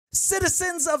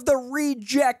Citizens of the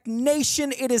Reject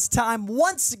Nation, it is time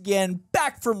once again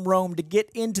back from Rome to get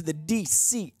into the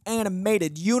DC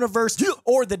animated universe,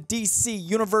 or the DC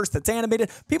universe that's animated.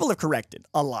 People have corrected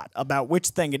a lot about which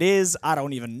thing it is. I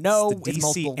don't even know. It's the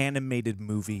DC animated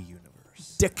movie universe.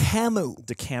 DCAmu.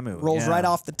 DCAmu. Rolls yeah. right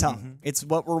off the tongue. It's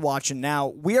what we're watching now.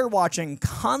 We are watching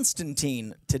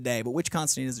Constantine today, but which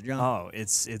Constantine is it, John? Oh,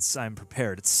 it's I'm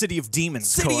prepared. It's City of Demons.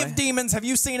 City Coy. of Demons. Have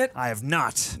you seen it? I have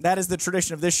not. That is the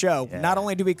tradition of this show. Yeah. Not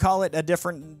only do we call it a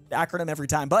different acronym every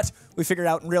time, but we figured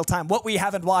out in real time what we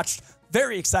haven't watched.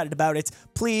 Very excited about it.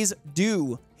 Please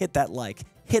do hit that like,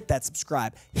 hit that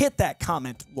subscribe, hit that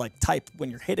comment, like type when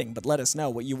you're hitting, but let us know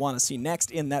what you want to see next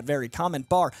in that very comment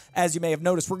bar. As you may have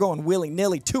noticed, we're going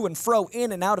willy-nilly to and fro,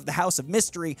 in and out of the House of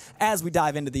Mystery as we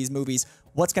dive into these movies.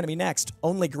 What's going to be next?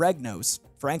 Only Greg knows.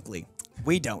 Frankly,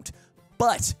 we don't.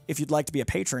 But if you'd like to be a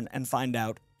patron and find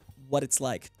out what it's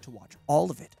like to watch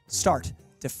all of it, start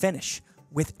to finish,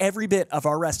 with every bit of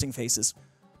our resting faces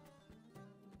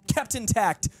kept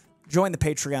intact, join the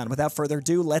Patreon. Without further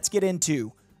ado, let's get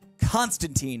into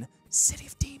Constantine, City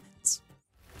of Demons.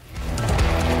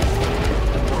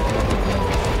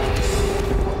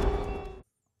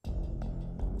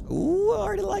 Ooh, I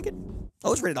already like it.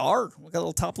 Oh, it's rated R. We got a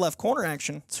little top left corner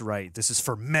action. That's right. This is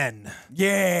for men.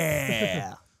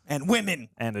 Yeah. And women.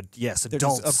 And yes, They're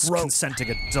adults, just a grope. consenting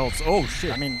adults. Oh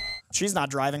shit! I mean, she's not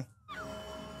driving.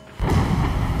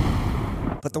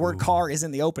 But the word car is in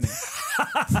the opening.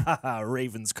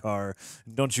 Raven's car.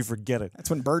 Don't you forget it. That's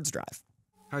when birds drive.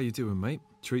 How you doing, mate?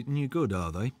 Treating you good,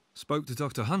 are they? Spoke to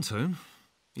Dr. Hunter.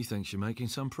 He thinks you're making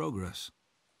some progress.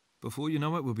 Before you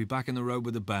know it, we'll be back in the road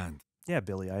with the band. Yeah,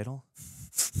 Billy Idol.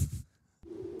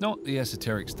 Not the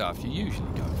esoteric stuff you usually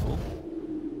go for.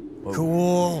 Whoa.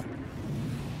 Cool.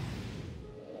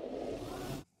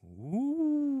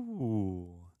 Ooh.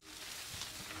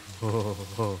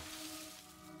 Oh.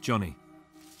 Johnny.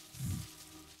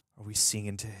 Are we seeing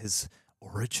into his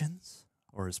origins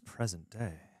or his present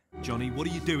day? Johnny, what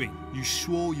are you doing? You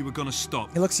swore you were gonna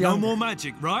stop. He looks No younger. more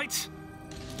magic, right?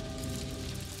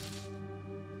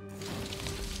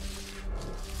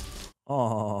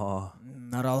 Oh,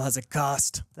 Not all has a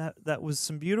cost. that was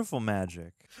some beautiful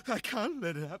magic. I can't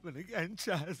let it happen again,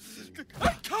 Chaz.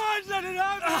 I can't let it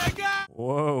happen again!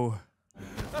 Whoa.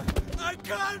 I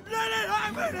can't let it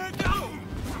happen again!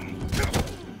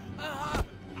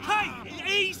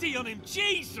 Hey, easy on him,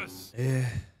 Jesus! Yeah.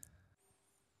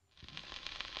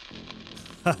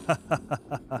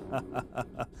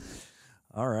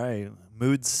 All right,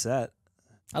 mood set.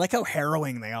 I like how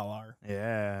harrowing they all are.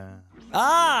 Yeah.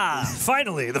 Ah!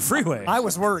 Finally, the freeway. I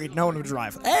was worried no one would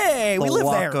drive. Hey, we the live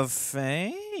Walk there. of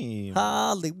Fame.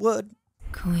 Hollywood.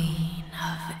 Queen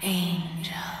of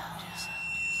Angels.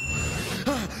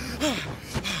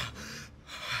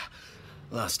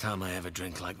 Last time I ever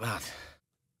drink like that.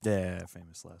 Yeah,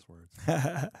 famous last words.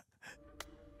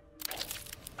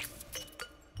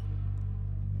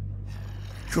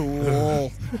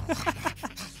 Cool.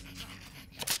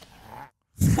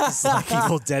 It's like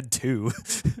Evil Dead 2.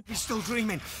 He's still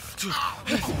dreaming.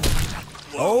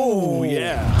 Oh,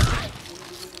 yeah.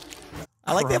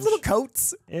 I like they have little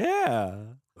coats. Yeah.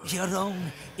 Your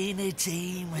own inner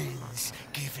demons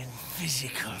given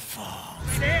physical form.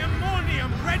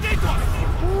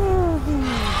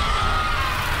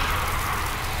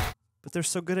 But they're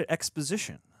so good at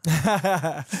exposition.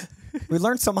 We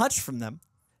learned so much from them.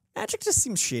 Magic just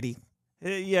seems shitty.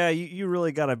 Yeah, you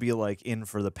really gotta be like in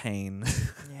for the pain.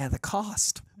 Yeah, the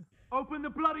cost. Open the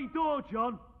bloody door,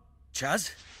 John!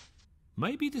 Chaz?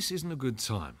 Maybe this isn't a good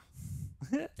time.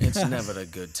 It's never a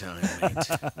good time, mate.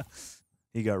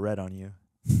 He got red on you.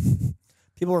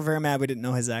 People were very mad we didn't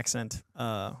know his accent.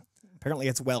 Apparently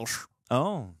it's Welsh,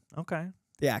 Oh, okay.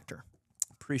 the actor.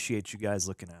 Appreciate you guys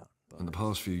looking out. In the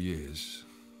past few years,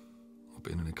 I've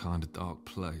been in a kind of dark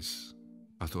place.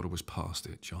 I thought I was past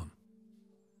it, John.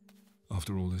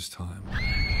 After all this time,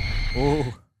 Oh.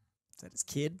 Is that his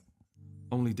kid?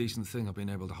 only decent thing I've been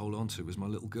able to hold on to is my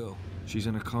little girl. She's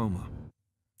in a coma.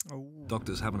 Oh,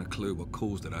 Doctors haven't a clue what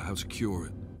caused it or how to cure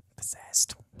it.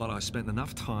 possessed. But I spent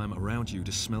enough time around you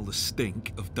to smell the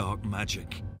stink of dark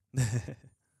magic.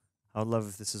 I would love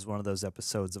if this is one of those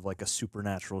episodes of like a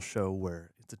supernatural show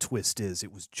where the twist is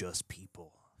it was just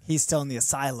people. He's still in the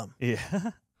asylum.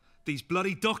 Yeah. These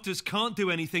bloody doctors can't do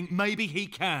anything. Maybe he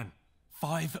can.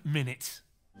 5 minutes.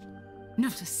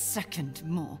 Not a second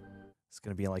more. It's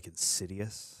gonna be like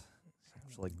Insidious.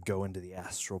 Just like go into the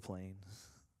astral plane.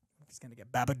 He's gonna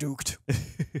get babadooked.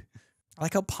 I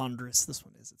like how ponderous this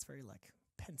one is. It's very like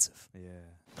pensive. Yeah.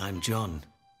 I'm John.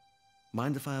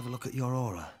 Mind if I have a look at your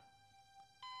aura?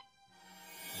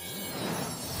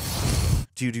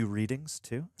 Do you do readings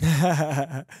too?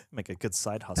 Make a good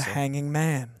side The hustle. hanging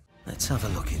man. Let's have a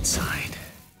look inside.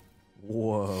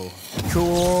 Whoa. Cool.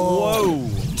 Whoa.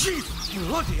 Jesus,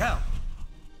 bloody hell!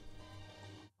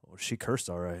 Oh, she cursed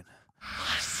all right.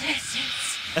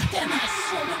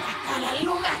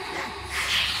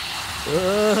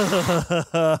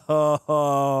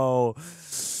 Oh.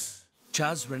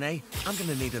 Chaz, Renee, I'm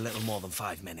gonna need a little more than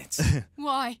 5 minutes.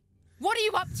 Why? What are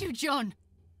you up to, John?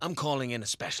 I'm calling in a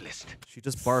specialist. She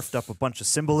just barfed up a bunch of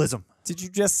symbolism. Did you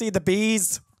just see the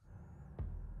bees?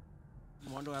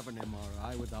 I want to have an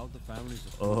MRI without the family's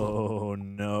approval. Oh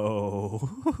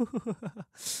no.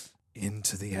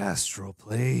 Into the astral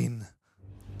plane.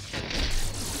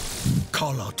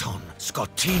 Coloton,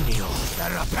 Scotinio,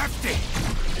 Therapeutic!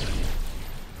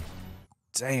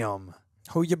 Damn.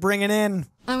 Who you bringing in?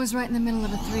 I was right in the middle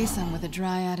of a threesome with a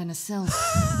dryad and a sylph.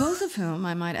 Both of whom,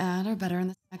 I might add, are better in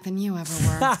the sack than you ever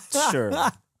were.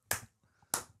 Sure.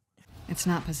 It's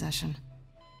not possession.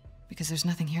 Because there's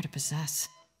nothing here to possess.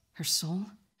 Her soul,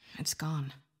 it's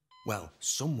gone. Well,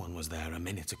 someone was there a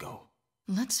minute ago.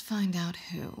 Let's find out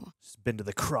who. She's been to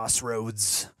the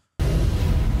crossroads.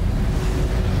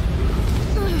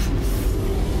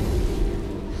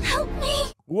 Help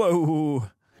me! Whoa.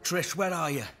 Trish, where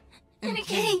are you? In a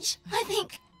cage, I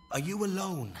think. Are you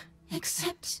alone?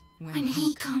 Except when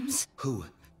he comes. Who?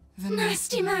 The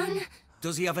nasty man.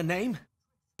 Does he have a name?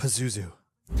 Pazuzu.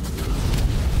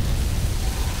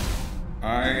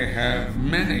 I have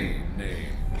many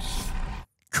names.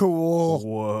 Cool.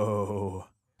 Whoa.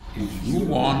 If you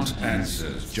want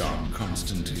answers, John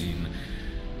Constantine,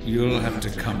 you'll have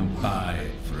to come by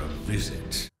for a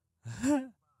visit.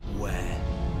 Where?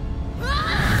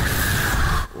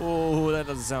 Oh, that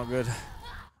doesn't sound good.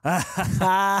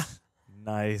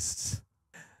 Nice.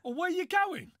 Well, where are you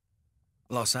going?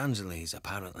 Los Angeles,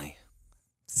 apparently.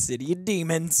 City of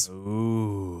Demons.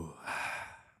 Ooh.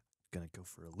 Gonna go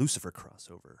for a Lucifer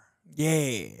crossover.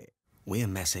 Yeah. We're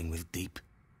messing with deep,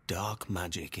 dark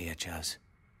magic here, Chaz.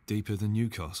 Deeper than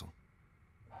Newcastle.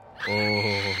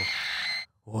 Oh.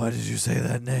 Why did you say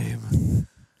that name?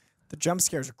 The jump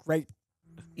scares are great.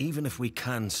 Even if we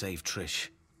can save Trish,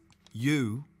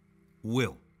 You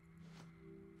will.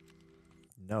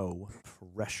 No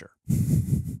pressure.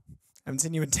 Haven't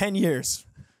seen you in 10 years.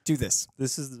 Do this.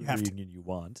 This is the You have to. reunion you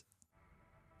want.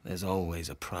 there's always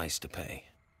a price to pay.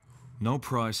 No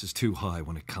price is too high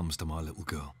when it comes to my little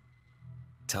girl.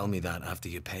 Tell me that after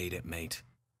you paid it, mate.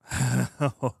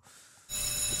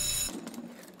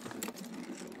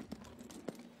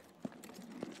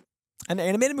 An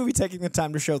animated movie taking the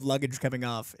time to show the luggage coming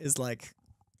off is like...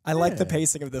 I like the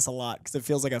pacing of this a lot because it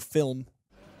feels like a film.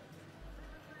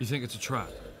 You think it's a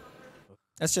trap?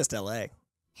 That's just L.A.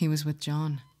 He was with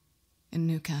John in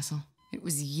Newcastle. It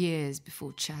was years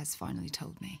before Chaz finally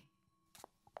told me.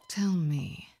 Tell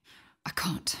me. I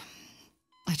can't.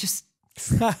 I just...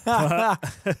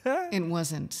 It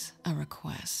wasn't a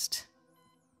request.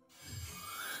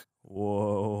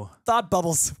 Whoa. Thought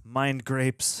bubbles. Mind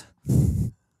grapes.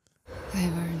 They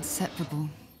were inseparable,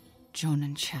 John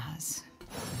and Chaz.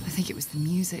 I think it was the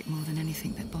music more than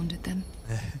anything that bonded them.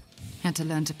 Had to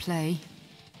learn to play.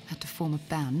 Had to form a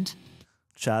band.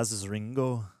 Chaz is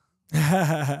Ringo.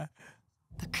 The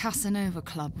Casanova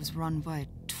Club was run by a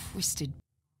twisted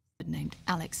named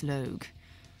Alex Logue.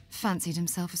 Fancied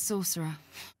himself a sorcerer.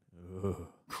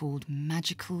 Called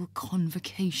magical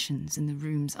convocations in the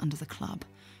rooms under the club.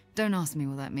 Don't ask me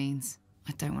what that means.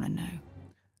 I don't want to know.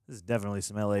 This is definitely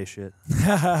some LA shit.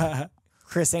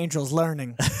 Chris Angel's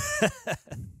learning.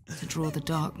 To draw the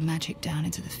dark magic down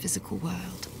into the physical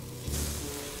world.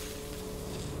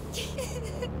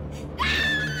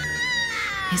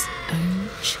 His own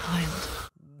child.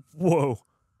 Whoa.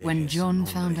 When John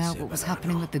found out what was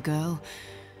happening with the girl,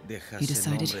 he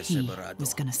decided he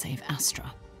was going to save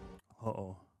Astra.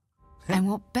 Uh-oh. And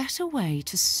what better way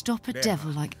to stop a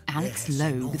devil like Alex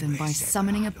Logue than by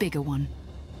summoning a bigger one?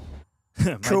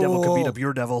 My devil could beat up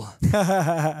your devil.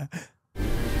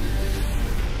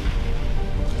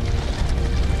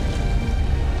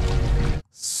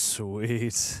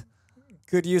 Sweet.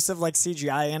 Good use of like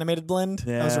CGI animated blend.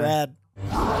 Yeah. That was rad.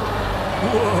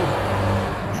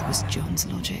 That was John's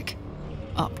logic.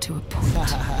 Up to a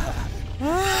point.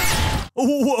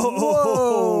 Whoa.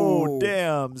 Whoa.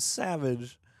 Damn,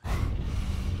 savage.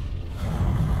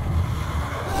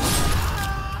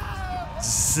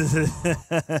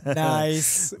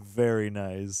 Nice. Very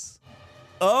nice.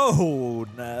 Oh,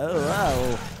 no.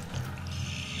 Wow.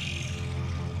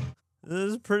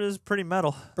 This is pretty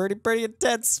metal. Pretty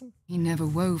intense. He never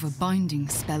wove a binding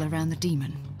spell around the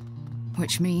demon,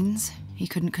 which means he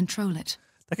couldn't control it.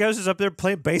 That guy was just up there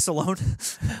playing bass alone.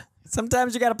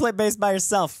 Sometimes you gotta play bass by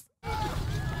yourself.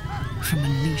 From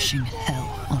unleashing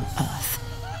hell on Earth.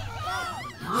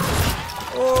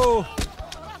 Oh!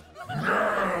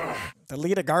 The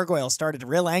lead of Gargoyle started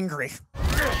real angry.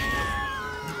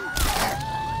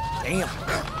 Damn.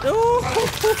 Oh,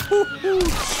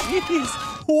 jeez.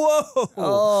 Whoa.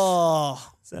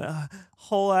 Oh. It's a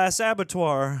whole ass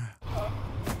abattoir.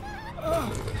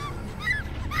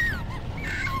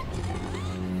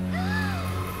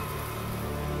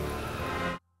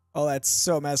 Oh, that's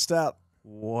so messed up.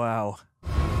 Wow.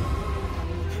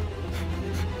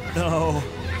 No.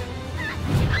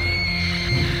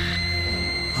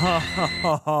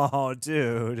 Oh,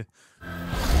 dude.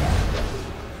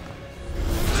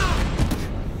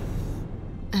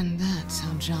 And that's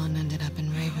how John ended up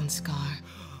in Ravenscar.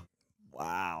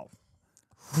 Wow.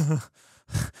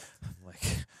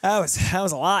 Like, That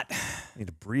was a lot. I need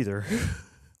a breather. A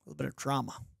little bit of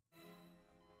drama.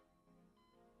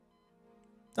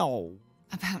 Oh.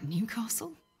 About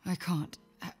Newcastle? I can't.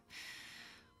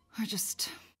 I just...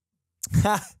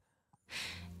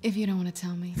 If you don't want to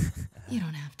tell me, you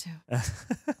don't have to.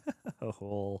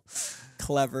 Oh,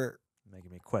 Clever.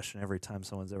 making me question every time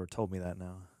someone's ever told me that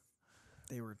now.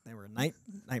 They were a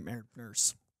nightmare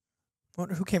nurse.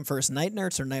 Who came first, night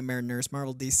nurse or nightmare nurse?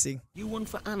 Marvel, DC. You won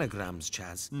for anagrams,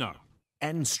 Chaz. No.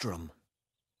 Enstrom.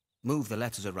 Move the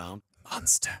letters around.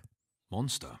 Monster.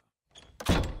 Monster?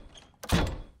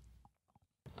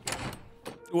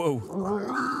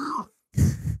 Whoa.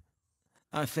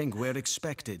 I think we're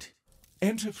expected.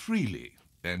 Enter freely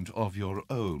and of your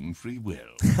own free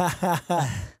will. I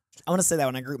want to say that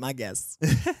when I group my guests.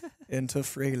 Enter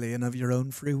freely and of your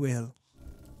own free will.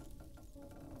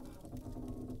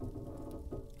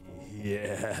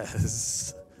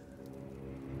 Yes.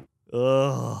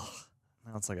 Ugh.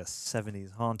 Now it's like a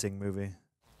 70s haunting movie.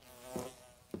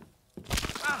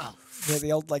 Yeah,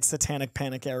 the old like satanic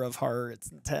panic era of horror. It's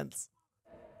intense.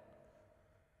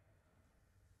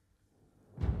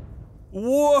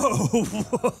 Whoa!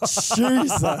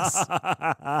 Jesus.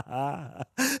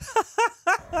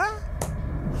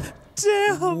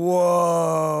 Damn.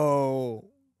 Whoa.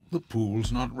 The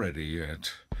pool's not ready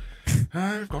yet.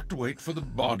 I've got to wait for the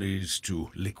bodies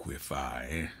to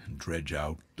liquefy and dredge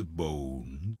out the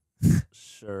bone.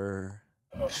 Sure.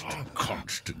 Mr.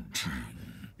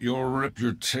 Constantine, your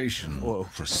reputation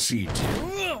precedes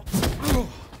you.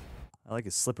 I like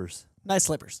his slippers. Nice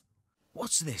slippers.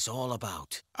 What's this all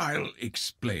about? I'll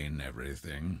explain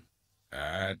everything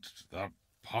at the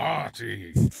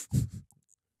party.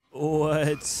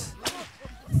 What?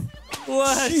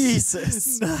 What?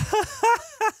 Jesus.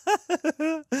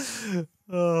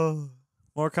 Oh.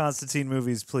 More Constantine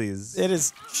movies, please. It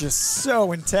is just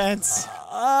so intense.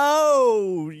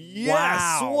 Oh, yes.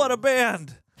 Wow. What a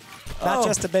band. Not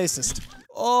just a bassist.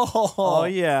 Oh. Oh,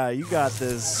 yeah. You got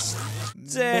this.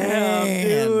 Damn,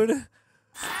 Man. dude.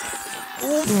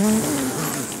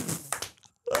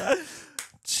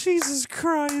 Jesus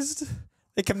Christ.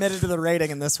 They committed to the rating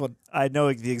in this one. I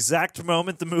know the exact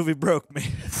moment the movie broke me.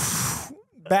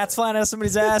 Bats flying out of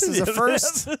somebody's ass is a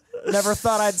first. Never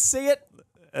thought I'd see it.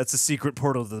 That's a secret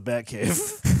portal to the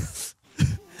Batcave.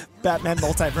 Batman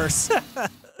multiverse.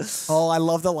 Oh, I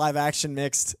love the live action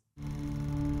mixed.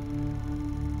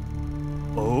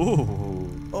 Oh.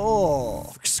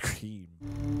 Oh. Scream.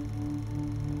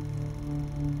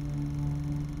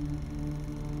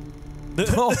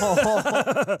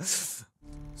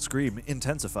 Scream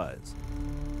intensifies.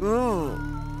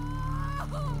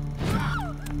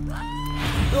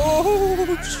 Oh,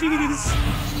 jeez.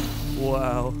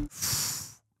 Wow.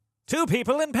 2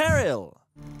 people in peril.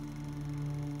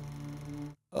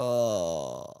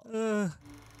 Oh.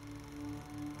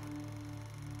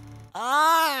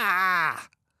 Ah.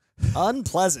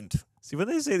 Unpleasant. See, when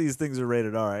they say these things are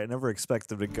rated R, I never expect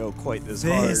them to go quite this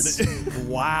hard.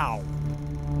 Wow.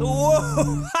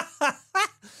 Whoa.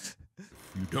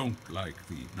 You don't like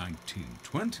the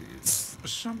 1920s?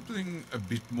 Something a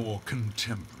bit more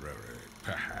contemporary,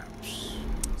 perhaps.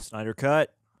 Snyder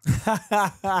cut.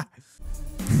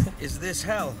 Is this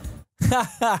hell?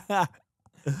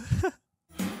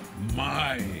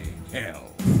 My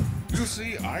hell. You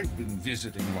see, I've been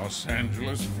visiting Los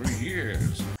Angeles for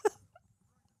years.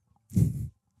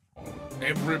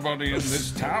 Everybody in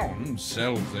this town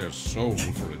sells their soul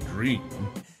for a dream.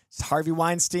 It's Harvey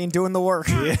Weinstein doing the work.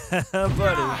 Yeah,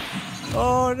 buddy.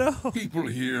 Oh, no. People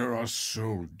here are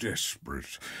so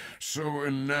desperate, so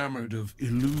enamored of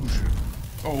illusion.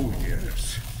 Oh,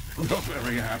 yes. Not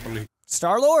very happily.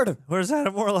 Star-Lord. Where's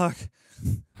Adam Warlock?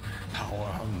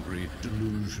 Power-hungry,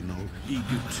 delusional,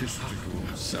 egotistical,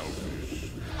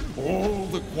 selfish. All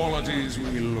the qualities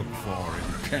we look for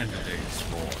in candidates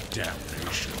for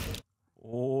damnation.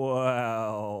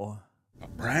 Wow. A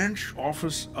branch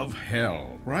office of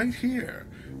hell, right here.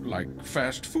 Like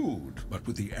fast food, but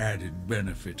with the added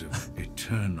benefit of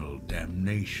eternal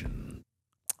damnation.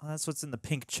 Oh, that's what's in the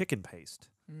pink chicken paste.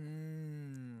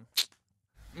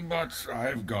 But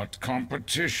I've got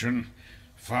competition.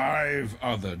 5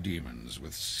 other demons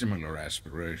with similar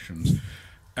aspirations.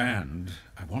 And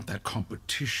I want that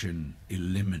competition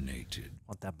eliminated.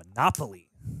 Want that monopoly.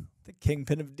 The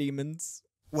kingpin of demons.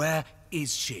 Where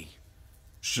is she?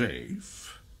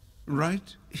 Safe.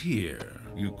 Right here.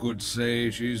 You could say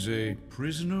she's a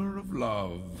prisoner of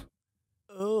love.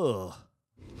 Ugh.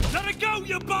 Let her go,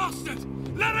 you bastard!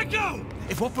 Let her go!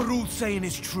 If what Barul's saying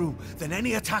is true, then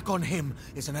any attack on him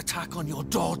is an attack on your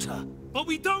daughter. But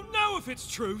we don't know if it's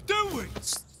true, do we?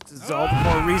 There's all the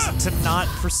more reason to not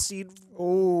proceed.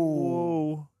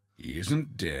 Oh. He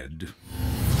isn't dead.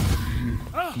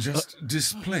 Just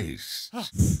displaced.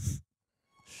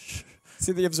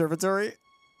 See the observatory?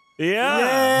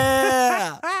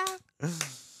 Yeah. Yeah.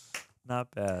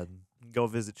 Not bad. Go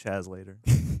visit Chaz later.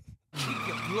 Keep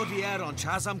your bloody hair on,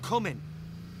 Chaz. I'm coming.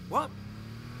 What?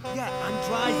 Yeah, I'm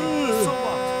driving. So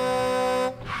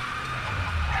what?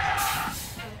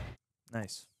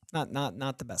 Nice.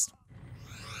 Not the best.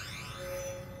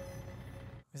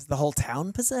 Is the whole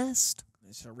town possessed?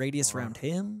 Is there a radius around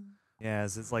him? Yeah,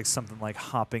 it's like something like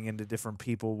hopping into different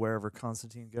people wherever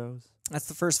Constantine goes. That's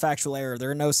the first factual error.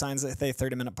 There are no signs that say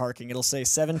 30-minute parking. It'll say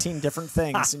 17 different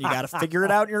things, and you got to figure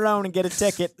it out on your own and get a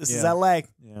ticket. This is LA.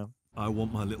 Yeah. I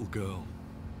want my little girl.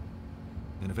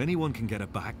 And if anyone can get her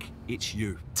back, it's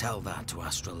you. Tell that to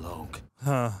Astrologue.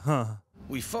 Huh.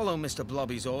 We follow Mr.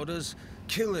 Blobby's orders,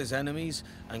 kill his enemies,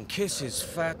 and kiss his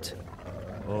fat...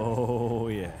 Oh,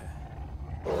 yeah.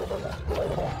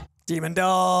 Demon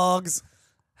dogs.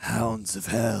 Hounds of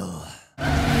hell.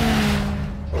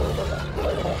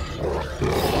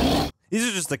 These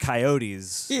are just the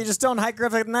coyotes. You just don't hike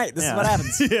Griffith at night. This is what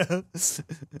happens. Yeah.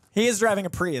 He is driving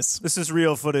a Prius. This is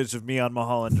real footage of me on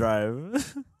Mulholland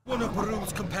Drive. One of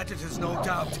Barul's competitors, no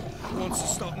doubt, wants to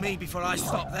stop me before I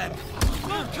stop them.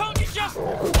 Look, can't you just...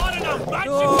 I don't know, match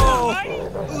it,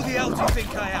 Who the hell do you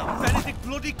think I am? Benedict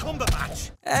bloody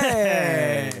Cumberbatch?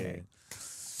 Hey.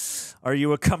 Are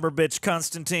you a cumberbitch,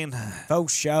 Constantine?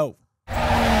 Faux show.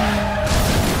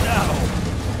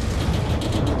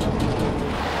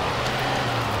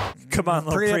 Come on,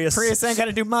 little Prius. Prius ain't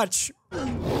gonna do much.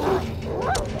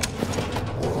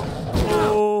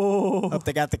 Oh. Hope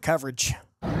they got the coverage.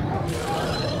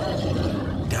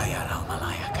 Dayar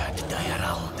al-Malayakat,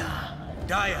 Dayar-alna.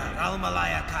 Dayar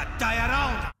al-Malayakat,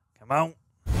 Dayar-alna. Come on.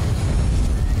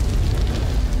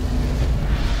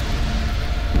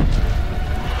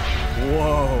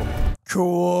 Whoa.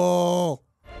 Cool.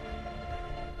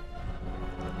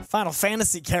 Final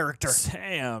Fantasy character.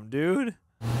 Damn, dude.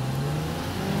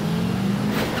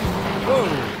 Whoa.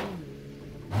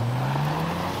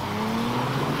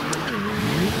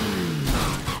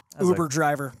 Uber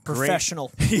driver.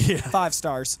 Professional. Yeah. 5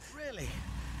 stars. Really?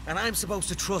 And I'm supposed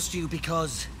to trust you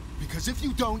because... Because if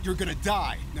you don't, you're gonna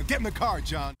die. Now get in the car,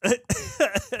 John.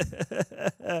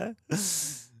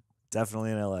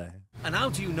 Definitely in LA. And how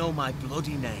do you know my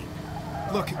bloody name?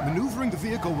 Look, maneuvering the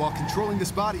vehicle while controlling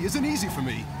this body isn't easy for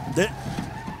me. Dude,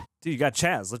 you got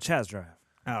Chaz. Let Chaz drive.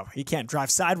 Oh, he can't drive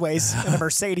sideways in a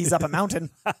Mercedes up a mountain.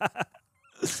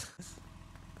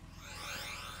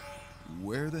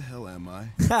 Where the hell am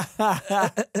I? I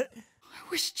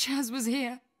wish Chaz was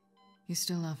here. You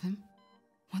still love him?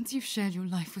 Once you've shared your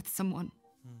life with someone,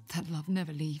 that love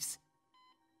never leaves.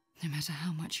 No matter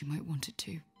how much you might want it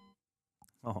to.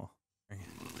 Oh.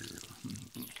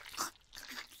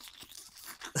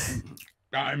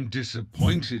 I'm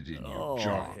disappointed in you,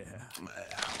 John. Yeah.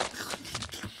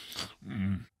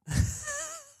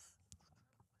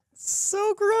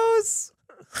 So gross.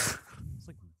 It's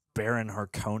like Baron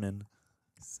Harkonnen.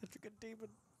 Such a good demon.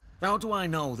 How do I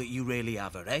know that you really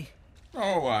have her, eh?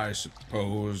 Oh, I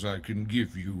suppose I can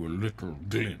give you a little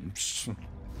glimpse.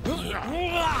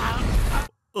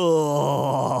 Oh.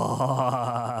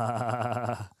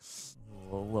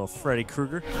 Little Freddy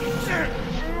Krueger.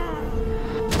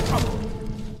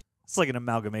 It's like an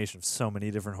amalgamation of so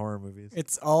many different horror movies.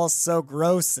 It's all so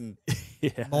gross and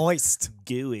moist.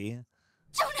 Gooey.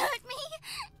 Don't hurt me!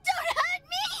 Don't hurt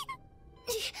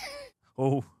me!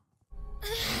 Oh.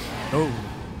 Oh.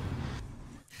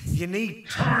 You need...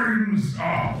 Time's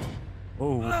up!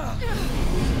 Oh.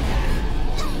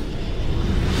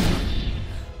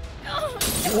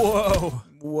 Whoa.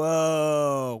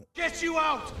 Whoa. Get you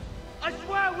out! I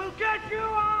swear we'll get you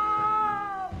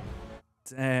out!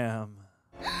 Damn.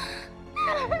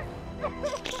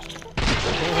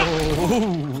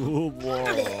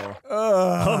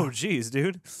 Oh, jeez,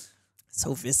 dude.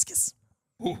 So viscous.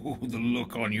 Oh, the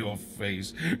look on your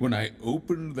face when I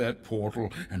opened that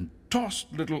portal and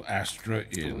tossed little Astra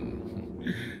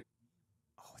in.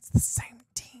 Oh, it's the same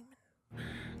demon.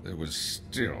 There was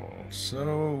still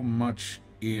so much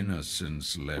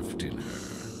innocence left in her.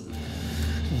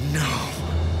 No.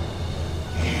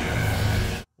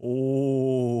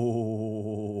 Oh.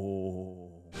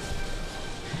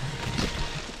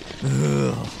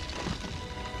 Ugh.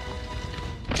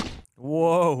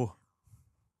 Whoa.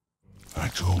 I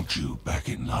told you back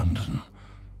in London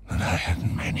that I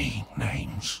had many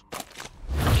names.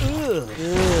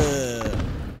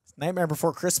 Nightmare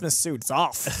Before Christmas suit's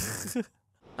off.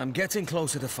 I'm getting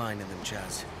closer to finding them,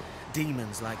 Chaz.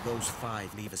 Demons like those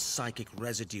 5 leave a psychic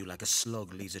residue like a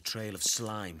slug leaves a trail of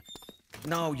slime.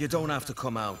 No, you don't have to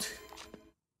come out.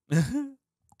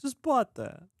 Just bought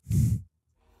that.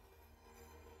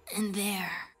 In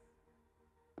there.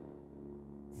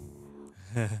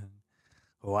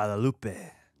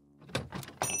 Guadalupe.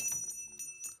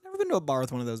 Never been to a bar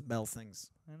with one of those bell things.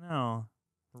 I know.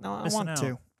 No, I Missing want out.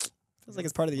 to. Feels like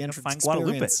it's part of the entrance find experience.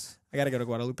 Guadalupe's. I gotta go to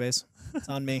Guadalupe's. It's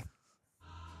on me.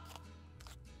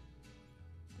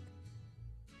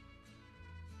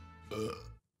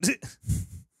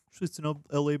 Just an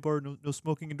LA bar, no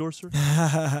smoking endorser.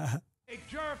 Hey,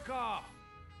 jerk off!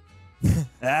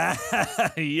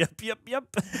 Yep.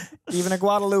 Even at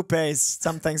Guadalupe's,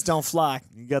 some things don't fly.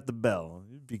 You got the bell.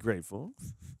 You'd be grateful.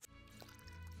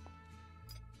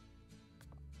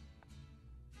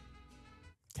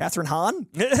 Catherine Hahn?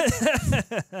 This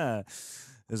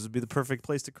would be the perfect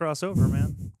place to cross over,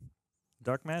 man.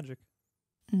 Dark magic.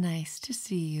 Nice to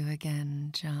see you again,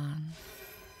 John.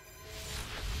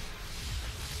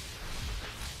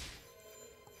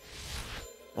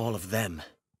 All of them.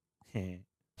 Queen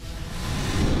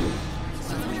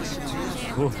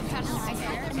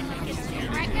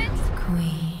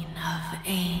of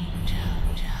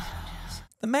Angels.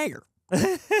 The mayor.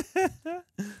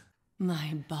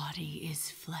 My body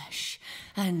is flesh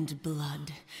and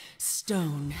blood,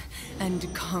 stone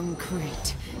and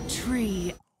concrete,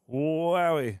 tree.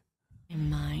 Wowie. My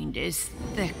mind is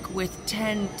thick with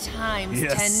 10 times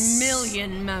Yes. 10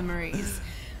 million memories,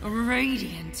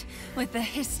 radiant with the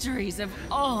histories of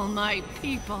all my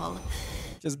people.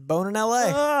 Just bone in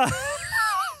LA.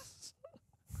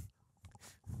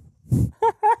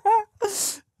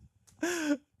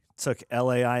 Took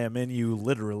LAIMNU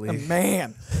literally.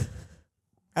 Man.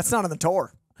 That's not on the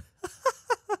tour.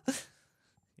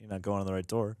 You're not going on the right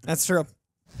door. That's true.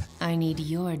 I need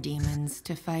your demons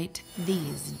to fight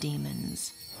these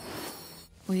demons.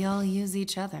 We all use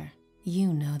each other.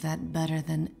 You know that better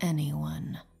than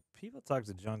anyone. People talk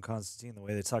to John Constantine the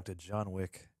way they talk to John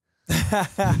Wick.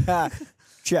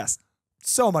 Just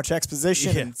so much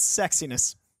exposition Yeah. and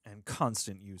sexiness. And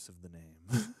constant use of the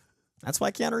name. That's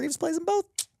why Keanu Reeves plays them both.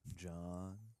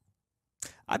 John.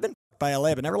 I've been by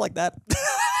LA, but never like that.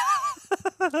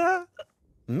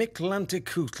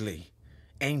 Mictlantecutli,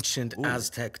 ancient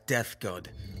Aztec death god.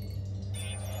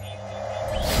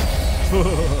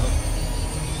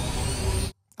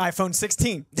 iPhone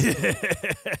 16.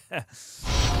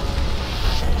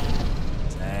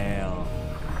 Damn.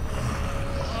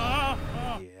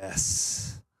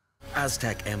 Yes.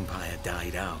 Aztec empire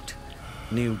died out.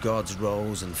 New gods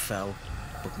rose and fell,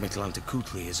 but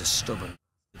Mictlantecutli is a stubborn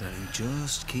that he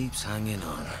just keeps hanging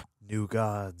on. New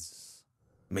gods.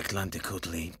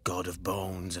 Mictlantecutli, god of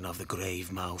bones and of the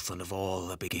grave mouth and of all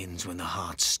that begins when the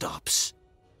heart stops.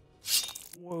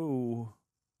 Whoa.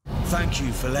 Thank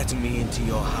you for letting me into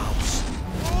your house.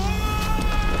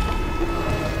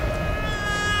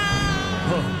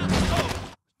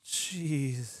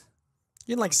 Jeez.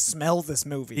 You can like smell this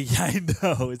movie. Yeah, I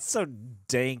know. It's so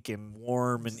dank and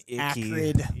warm and icky.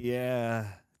 Acrid. Yeah.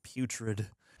 Putrid.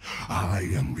 I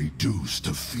am reduced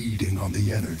to feeding on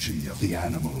the energy of the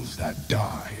animals that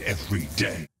die every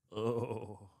day.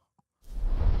 Oh.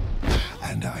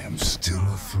 And I am still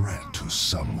a threat to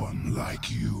someone like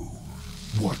you.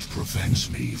 What prevents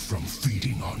me from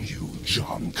feeding on you,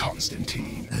 John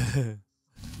Constantine?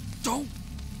 Don't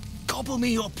gobble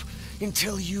me up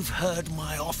until you've heard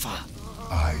my offer.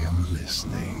 I am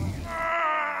listening.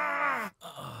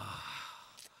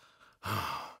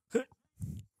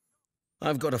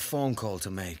 I've got a phone call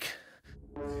to make.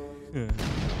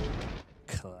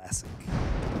 Classic.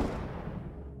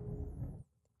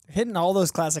 Hitting all those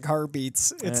classic horror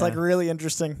beats. It's Yeah. like really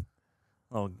interesting.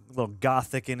 Little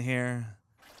gothic in here.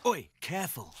 Oi,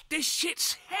 careful. This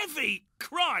shit's heavy!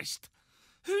 Christ!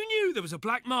 Who knew there was a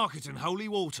black market in holy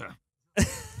water?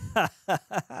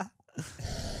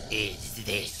 Is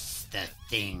this the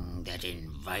thing that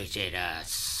invited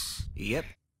us? Yep.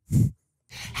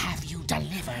 Have you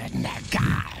delivered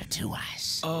Nagar to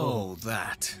us? Oh,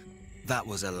 that. That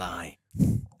was a lie.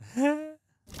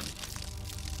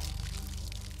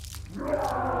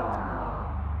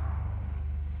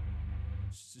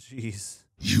 Jeez.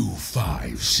 You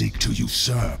five seek to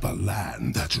usurp a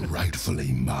land that's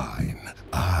rightfully mine.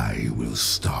 I will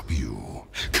stop you,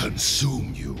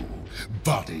 consume you,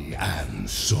 body and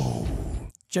soul.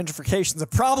 Gentrification's a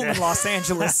problem in Los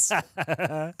Angeles.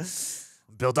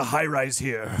 Build a high-rise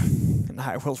here. And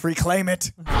I will reclaim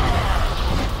it.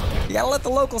 You gotta let the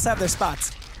locals have their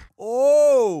spots.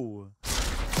 Oh!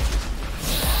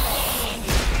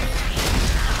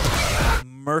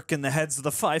 Murking the heads of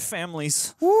the 5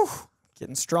 families. Woo!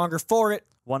 Getting stronger for it.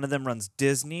 One of them runs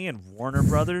Disney and Warner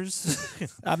Brothers.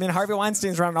 I mean, Harvey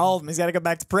Weinstein's running all of them. He's got to go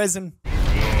back to prison. We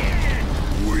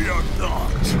are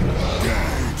not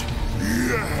dead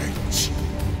yet.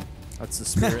 That's the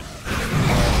spirit.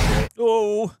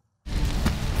 Oh!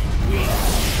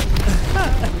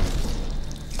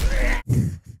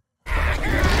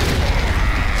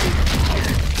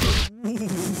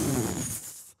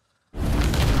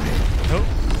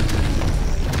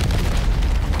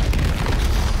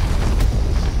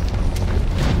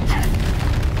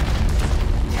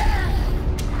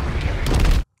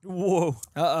 Whoa.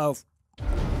 Uh-oh.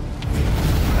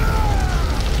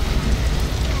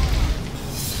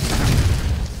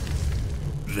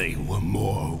 They were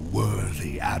more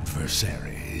worthy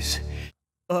adversaries.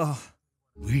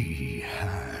 We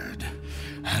had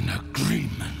an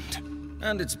agreement.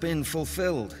 And it's been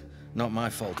fulfilled. Not my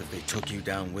fault if they took you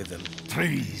down with them.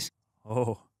 Please.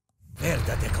 Oh.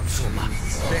 Verda te consuma.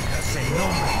 Deja se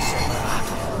nombre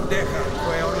separar. Deja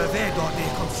que Orlevedo te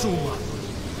consuma.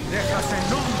 Deja se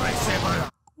nombre separar.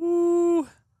 Ooh.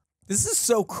 This is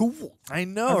so cool. I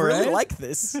know, I really right? like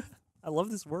this. I love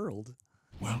this world.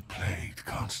 Well played,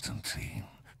 Constantine.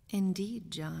 Indeed,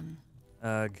 John.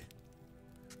 Ugh.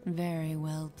 Very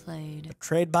well played.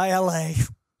 Trade by LA.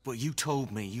 But you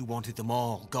told me you wanted them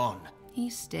all gone. He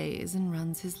stays and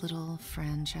runs his little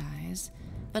franchise,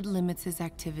 but limits his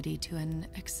activity to an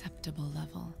acceptable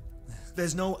level.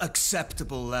 There's no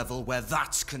acceptable level where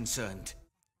that's concerned.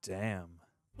 Damn.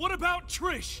 What about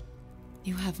Trish?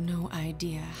 You have no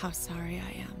idea how sorry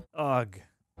I am. Ugh.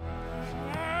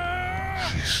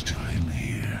 She's still in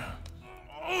here.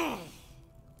 Oh,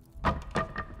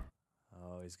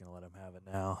 he's gonna let him have it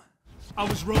now. I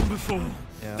was wrong before.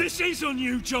 Yeah. This is on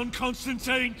you, John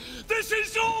Constantine. This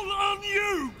is all on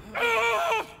you.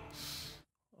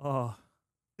 Oh.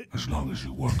 As long as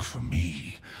you work for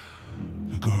me,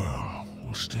 the girl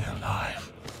will stay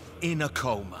alive. In a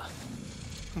coma.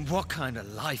 What kind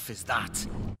of life is that?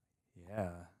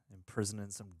 Yeah. Imprisoning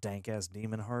some dank-ass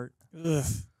demon heart. Ugh.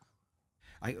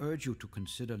 I urge you to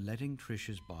consider letting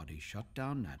Trish's body shut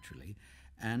down naturally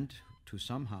and to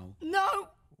somehow... No!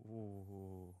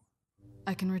 Ooh.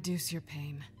 I can reduce your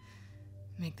pain.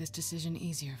 Make this decision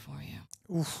easier for you.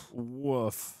 Oof.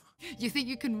 Woof. You think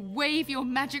you can wave your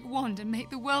magic wand and make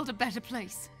the world a better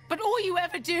place, but all you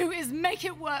ever do is make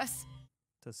it worse.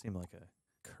 Does seem like a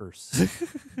curse.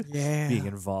 Yeah. Being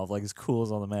involved, like as cool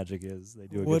as all the magic is, they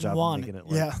do a good Wouldn't job want of making it.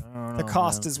 it. Like, Yeah. I don't The know,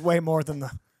 cost man. is way more than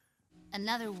the...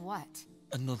 Another what?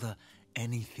 Another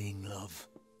anything, love.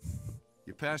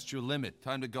 You're past your limit.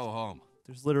 Time to go home.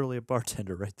 There's literally a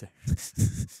bartender right there.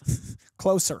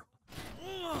 Closer.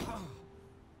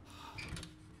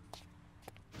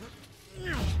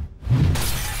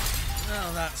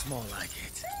 Well, that's more like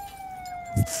it.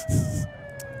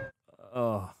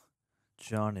 Oh,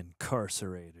 John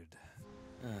incarcerated.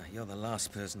 You're the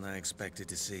last person I expected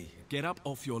to see. Get up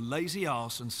off your lazy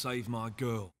ass and save my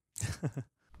girl.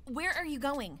 Where are you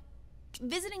going?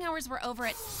 Visiting hours were over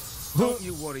at... Don't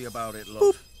you worry about it,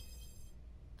 love.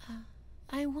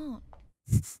 I won't.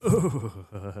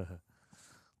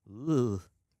 Ugh.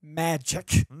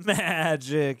 Magic.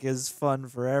 Magic is fun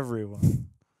for everyone.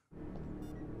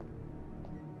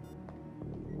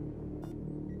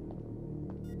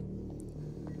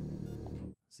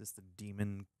 Is this the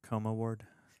demon coma ward?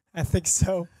 I think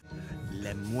so.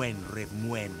 Le moine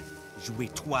remoine,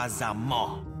 jouez-toi à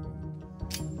mort.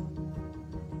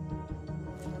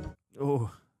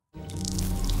 Oh.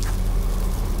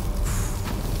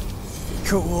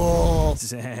 Cool.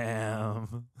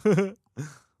 Damn.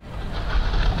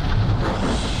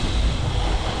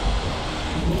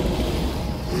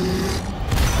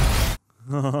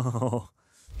 Oh.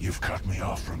 You've cut me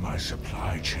off from my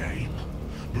supply chain,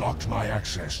 blocked my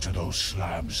access to those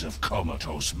slabs of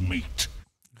comatose meat.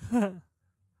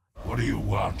 What do you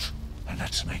want? And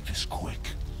let's make this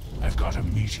quick. I've got a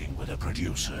meeting with a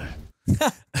producer.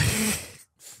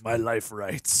 My life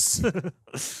rights.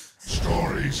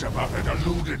 Stories about a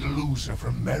deluded loser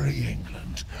from merry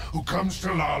England who comes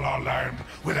to La La Land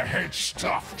with a head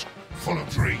stuffed full of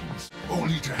dreams,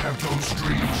 only to have those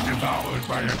dreams devoured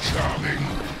by a charming,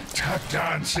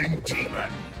 tap-dancing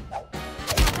demon.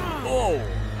 Oh!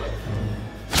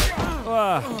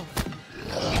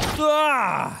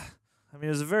 I mean, it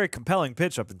was a very compelling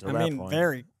pitch up until that point.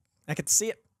 Very. I could see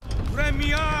it.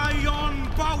 Premiayon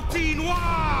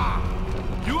Bautinois!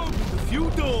 You opened the few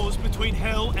doors between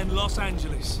Hell and Los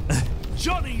Angeles.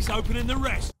 Johnny's opening the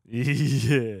rest.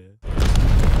 Yeah.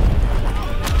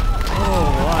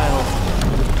 Oh, wild.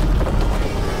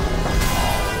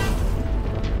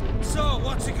 So,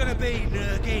 what's it gonna be,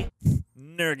 Nergy?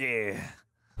 Nergy.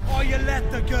 Or you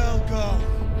let the girl go?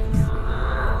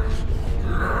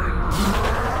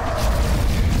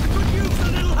 Could use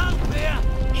a little help here.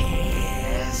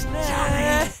 Here's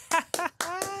Johnny.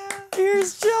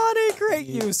 Here's Johnny. Great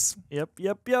use. Yep.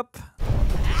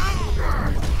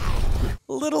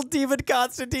 Little demon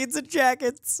Constantines and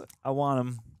jackets. I want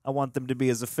them. I want them to be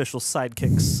his official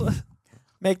sidekicks.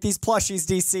 Make these plushies,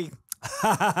 DC.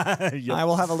 Yep. I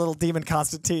will have a little demon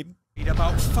Constantine. Need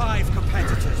about 5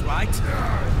 competitors, right?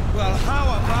 Well,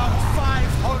 how about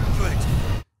 500?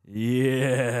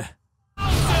 Yeah.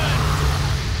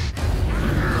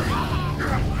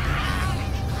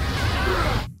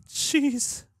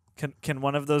 Jeez. Can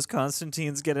one of those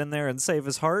Constantines get in there and save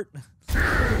his heart?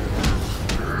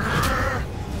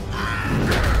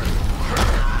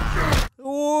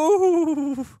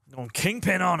 Ooh. Going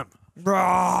Kingpin on him.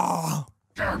 Bro.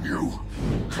 Damn you!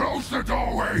 Close the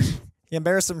doorways! He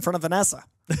embarrassed him in front of Vanessa.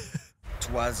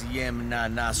 Twas yem na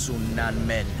nasun nan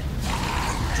men.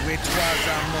 Twas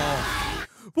amor.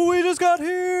 But we just got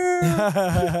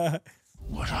here!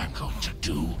 What I'm going to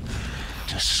do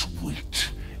to sweet,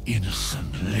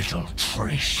 innocent little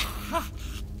Trish.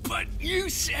 But you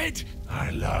said...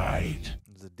 I lied.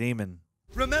 It's a demon.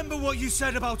 Remember what you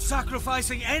said about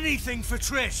sacrificing anything for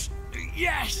Trish?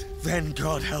 Yes! Then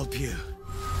God help you.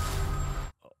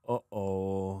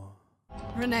 Uh-oh.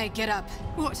 Renee, get up.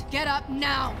 What? Get up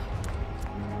now!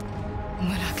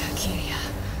 Muraka Kiria,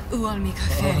 Ualmika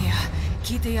Feria,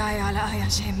 Kitiaya la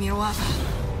Ayaje Mirwava.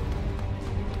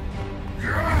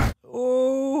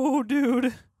 Oh,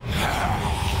 dude.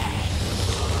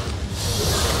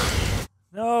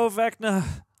 No, Vecna.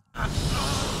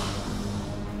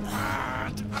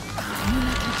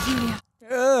 Muraka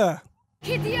Kiria.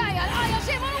 Kitiaya la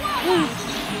Ayaje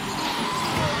Mirwava.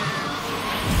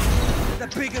 The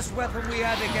biggest weapon we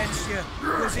had against you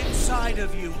was inside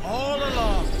of you all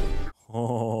along.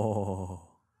 Oh.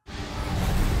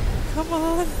 Come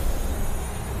on.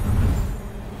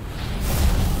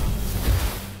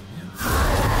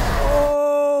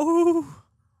 Oh.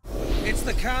 It's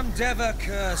the Camdeva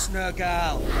curse,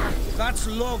 Nergal. That's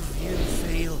love you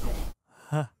feel.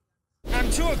 Huh.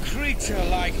 And to a creature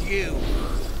like you,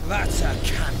 that's a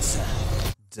cancer.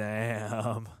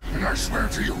 Damn. And I swear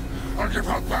to you, I'll give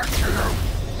her back to you.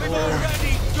 We've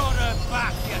already got her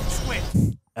back, you twit.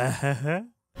 Uh-huh.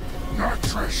 Not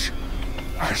Trish.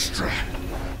 Astra.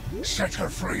 Set her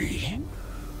free.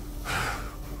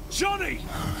 Johnny!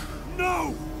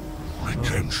 No!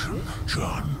 Redemption,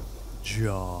 John.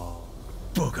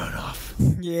 Bugger off.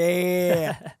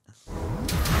 Yeah.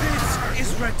 This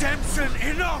is redemption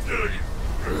enough!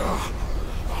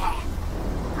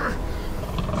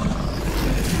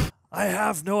 I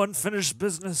have no unfinished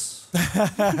business.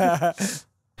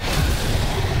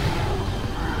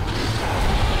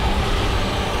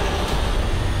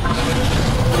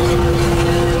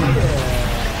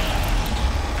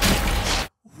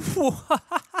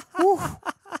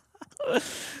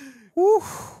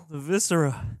 The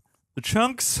viscera. The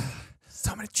chunks.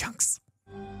 So many chunks.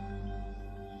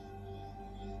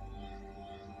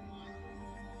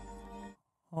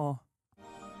 Oh.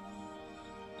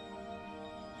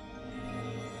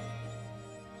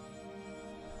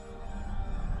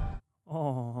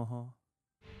 Oh.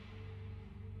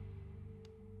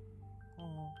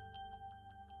 Oh.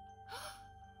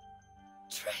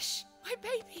 Trish, my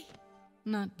baby.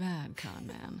 Not bad, con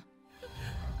man.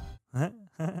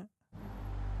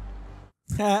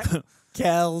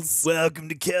 Kells. Welcome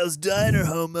to Kel's Diner,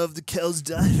 home of the Kel's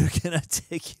Diner. Can I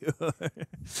take your...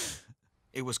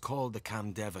 It was called the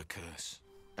Camdeva curse.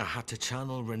 I had to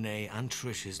channel Renee and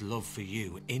Trish's love for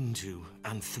you into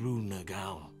and through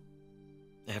Nergal.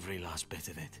 Every last bit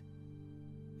of it.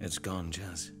 It's gone,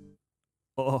 Jazz.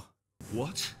 Oh.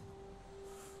 What?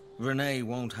 Renee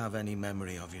won't have any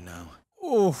memory of you now.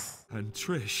 Oof. And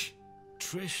Trish?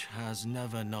 Trish has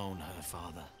never known her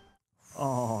father.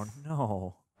 Oh,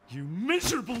 no. You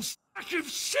miserable sack of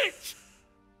shit!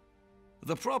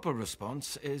 The proper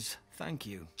response is thank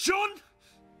you. John?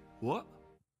 What?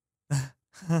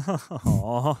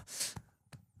 Aw.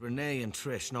 Renee and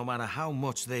Trish, no matter how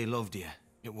much they loved you,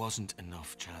 it wasn't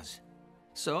enough, Chaz.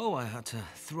 So I had to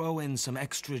throw in some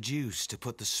extra juice to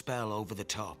put the spell over the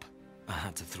top. I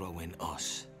had to throw in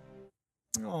us.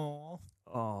 Aww.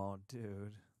 Oh,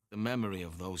 dude. The memory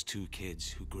of those two kids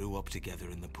who grew up together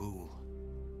in the pool.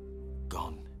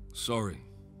 Gone. Sorry.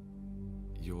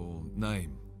 Your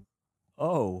name?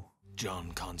 Oh.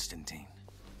 John Constantine.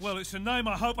 Well, it's a name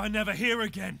I hope I never hear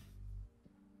again.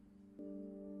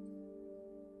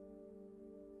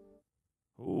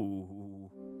 Ooh.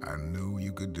 I knew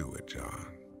you could do it,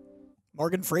 John.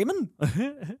 Morgan Freeman?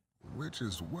 Which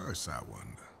is worse, I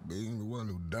wonder? Being the one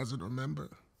who doesn't remember,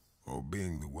 or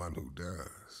being the one who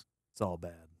does? It's all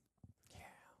bad. Yeah.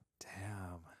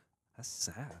 Damn. That's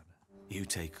sad. You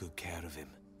take good care of him.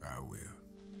 I will.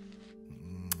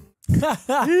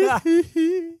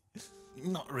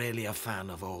 Not really a fan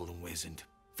of old and wizened.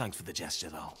 Thanks for the gesture,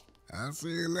 though. I'll see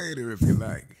you later if you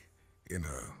like. In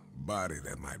a body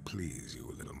that might please you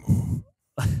a little more.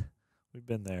 We've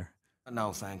been there.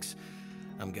 No, thanks.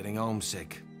 I'm getting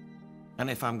homesick. And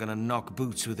if I'm gonna knock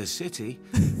boots with a city,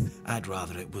 I'd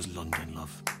rather it was London,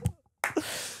 love.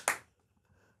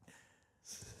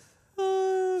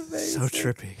 So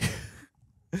trippy.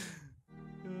 This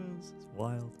is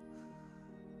wild.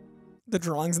 The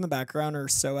drawings in the background are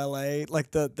so LA.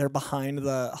 Like they're behind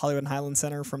the Hollywood and Highland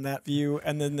Center from that view,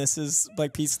 and then this is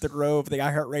like Peace of the Grove, the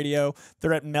iHeartRadio.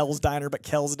 They're at Mel's Diner, but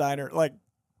Kel's Diner. Like,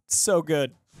 so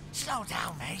good. Slow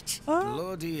down, mate.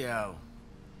 Bloody hell.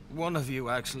 One of you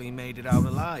actually made it out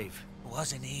alive.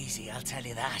 Wasn't easy, I'll tell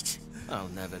you that. Oh,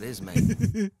 never is,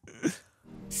 mate.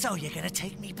 So you're gonna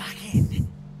take me back in?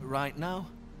 Right now,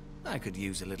 I could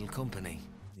use a little company.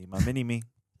 Need my mini-me.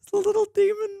 It's a little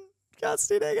demon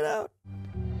Constantine hanging out.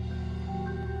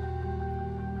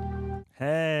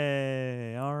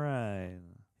 Hey, all right.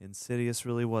 Insidious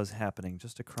really was happening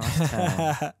just across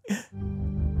town.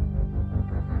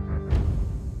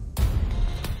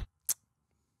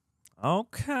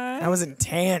 Okay. That was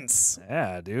intense.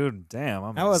 Yeah, dude. Damn,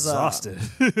 I'm That was, exhausted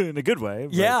in a good way.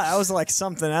 But Yeah, that was like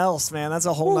something else, man. That's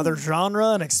a whole other genre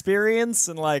and experience,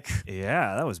 and like,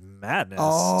 yeah, that was madness.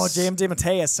 oh, J.M.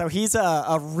 DeMatteis. So he's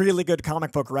a really good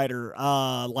comic book writer,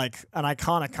 like an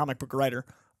iconic comic book writer.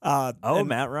 Oh,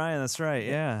 Matt Ryan, that's right.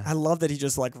 Yeah, I love that he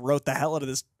just like wrote the hell out of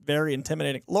this very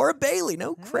intimidating Laura Bailey.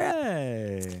 No crap.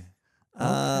 Hey.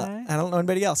 I don't know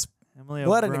anybody else. Emily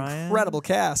What O'Brien. an incredible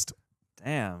cast.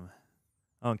 Damn.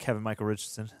 Oh, and Kevin Michael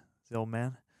Richardson, the old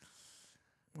man.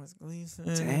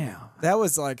 Damn. That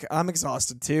was like, I'm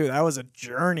exhausted too. That was a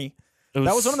journey.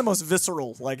 That was one of the most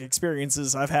visceral like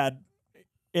experiences I've had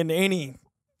in any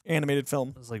animated film.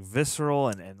 It was like visceral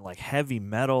and like heavy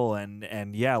metal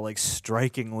and yeah, like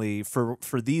strikingly for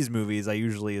these movies. I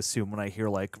usually assume when I hear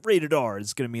like rated R,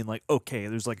 it's gonna mean like, okay,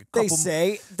 there's like a couple.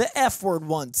 They say the F word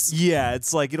once. Yeah,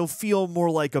 it's like it'll feel more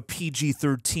like a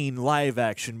PG-13 live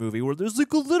action movie where there's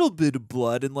like a little bit of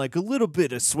blood and like a little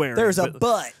bit of swearing. There's a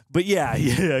butt. But yeah,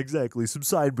 exactly, some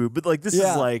side boob. But like this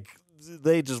is like.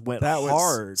 They just went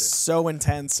hard. Was so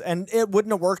intense, and it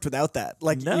wouldn't have worked without that.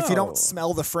 Like, if you don't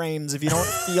smell the frames, if you don't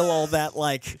feel all that,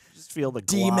 like, just feel the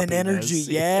demon energy.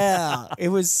 Yeah, it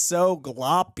was so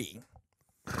gloppy.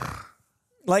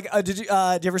 Like, did you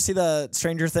ever see the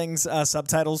Stranger Things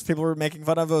subtitles people were making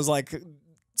fun of? It was like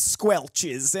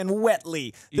squelches and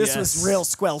wetly. This was real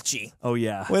squelchy. Oh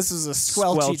yeah, this was a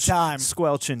squelchy time.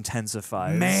 Squelch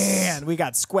intensifies. Man, we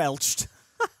got squelched.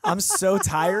 I'm so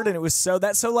tired, and it was so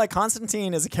like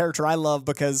Constantine is a character I love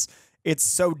because it's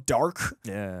so dark.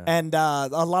 Yeah. And a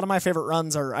lot of my favorite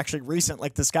runs are actually recent.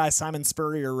 Like this guy Simon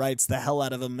Spurrier writes the hell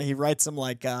out of them. He writes them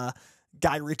like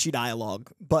Guy Ritchie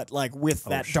dialogue, but like with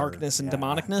that darkness and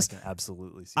demonicness. I can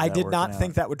absolutely see I that did not working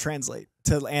think out. that would translate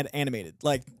to animated.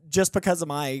 Like just because of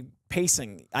my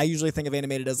pacing, I usually think of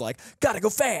animated as like gotta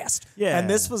go fast. Yeah. And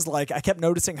this was like I kept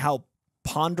noticing how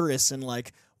ponderous and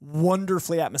like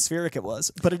wonderfully atmospheric it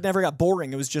was, but it never got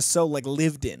boring. It was just so like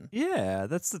lived in. Yeah,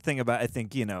 that's the thing about I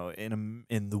think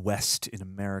in the West in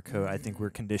America, I think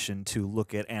we're conditioned to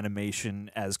look at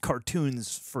animation as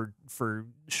cartoons for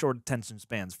short attention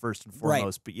spans first and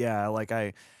foremost. But yeah, like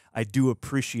I do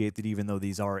appreciate that even though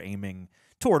these are aiming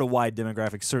toward a wide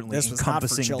demographic, certainly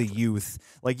encompassing the youth.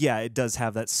 Like yeah, it does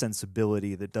have that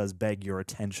sensibility that does beg your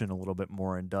attention a little bit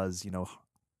more and does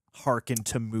hearken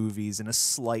to movies in a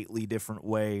slightly different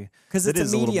way. Because it's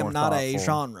a medium, not a thoughtful.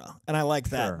 genre. And I like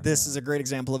that. Sure, this is a great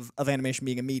example of animation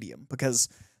being a medium because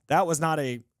that was not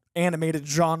a animated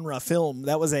genre film.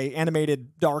 That was a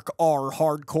animated dark R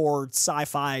hardcore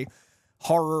sci-fi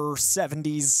horror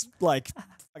 70s like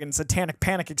fucking satanic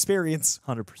panic experience.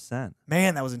 100%.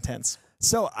 Man, that was intense.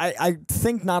 So I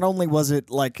think not only was it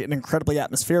like an incredibly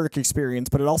atmospheric experience,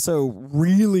 but it also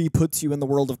really puts you in the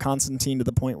world of Constantine to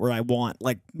the point where I want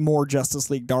like more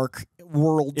Justice League Dark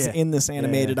worlds in this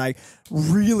animated. I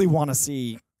really want to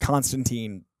see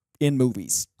Constantine in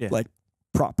movies, like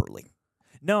properly.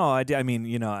 No, I mean,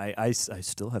 you know, I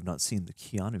still have not seen the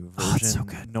Keanu version. Oh, it's so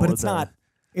good. But it's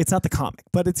not the comic,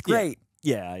 but it's great.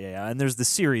 Yeah. And there's the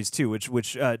series too,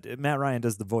 which Matt Ryan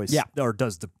does the voice. Yeah. Or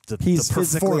does the He's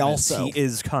physically performance. also. He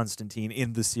is Constantine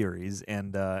in the series,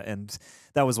 and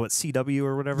that was what, CW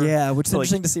or whatever. Yeah, which is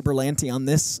interesting to see Berlanti on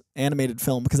this animated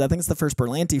film, because I think it's the first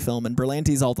Berlanti film, and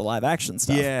Berlanti's all the live action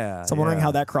stuff. Yeah. So I'm wondering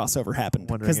how that crossover happened,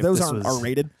 because those aren't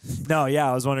R-rated. No, yeah,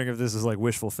 I was wondering if this is like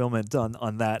wish fulfillment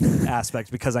on that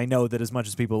aspect, because I know that as much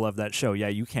as people love that show,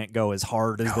 you can't go as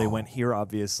hard as they went here,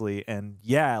 obviously. And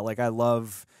yeah, like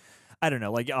I don't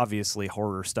know, like obviously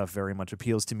horror stuff very much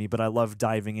appeals to me, but I love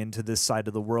diving into this side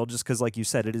of the world just because, like you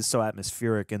said, it is so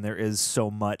atmospheric and there is so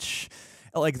much,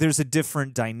 like there's a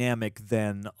different dynamic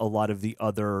than a lot of the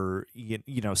other, you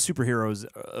know, superheroes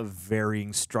of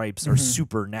varying stripes are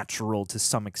supernatural to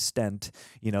some extent.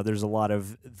 You know, there's a lot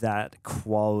of that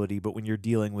quality, but when you're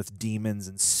dealing with demons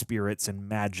and spirits and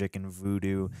magic and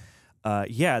voodoo,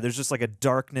 there's just like a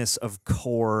darkness of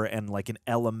core and like an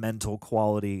elemental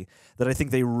quality that I think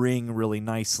they ring really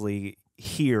nicely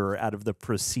here out of the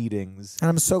proceedings. And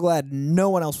I'm so glad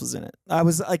no one else was in it. I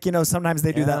was like, you know, sometimes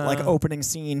they do that like opening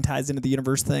scene ties into the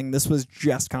universe thing. This was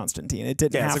just Constantine. It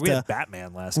didn't have it's like to. We had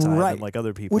Batman last time, and like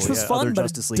other people, which was fun, other but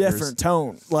Justice a Leaguers. different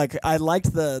tone. Like I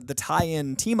liked the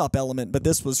tie-in team up element, but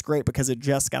this was great because it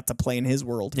just got to play in his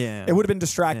world. Yeah, it would have been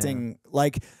distracting.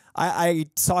 Like I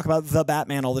talk about the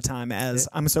Batman all the time as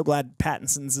I'm so glad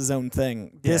Pattinson's his own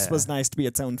thing. This was nice to be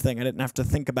its own thing. I didn't have to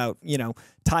think about, you know,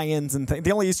 tie-ins and things.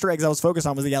 The only Easter eggs I was focused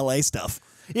on was the LA stuff.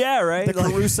 Yeah, right. The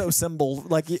Caruso symbol.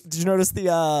 Like, did you notice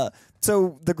the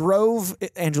so the Grove,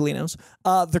 Angelinos,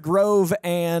 the Grove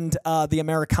and the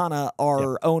Americana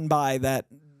are owned by that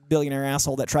billionaire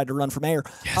asshole that tried to run for mayor.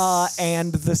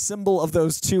 And the symbol of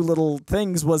those two little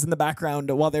things was in the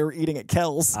background while they were eating at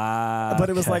Kel's. But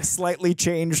it was like slightly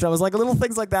changed. I was like, little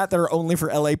things like that are only for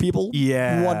LA people.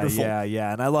 Yeah. Wonderful.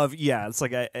 Yeah. And I love, it's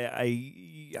like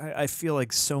I feel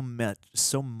like so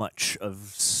much of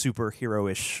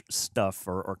superhero-ish stuff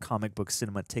or comic book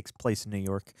cinema takes place in New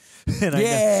York. And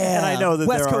I know that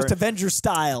West there Coast are, Avengers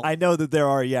style. I know that there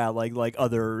are like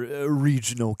other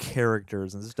regional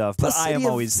characters and stuff. But I am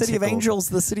always City of Angels,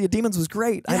 the City of Demons was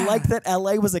great. I like that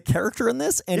LA was a character in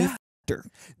this, and he f***ed her.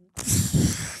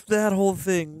 That whole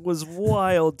thing was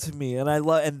wild to me, and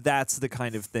and that's the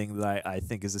kind of thing that I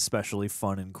think is especially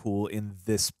fun and cool in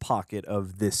this pocket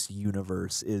of this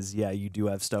universe. Is you do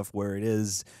have stuff where it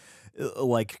is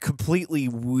like completely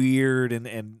weird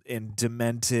and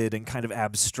demented and kind of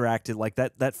abstracted, like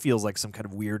that feels like some kind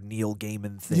of weird Neil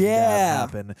Gaiman thing to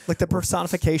have happen, like the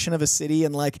personification of a city,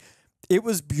 and like it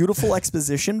was beautiful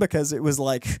exposition because it was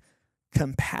like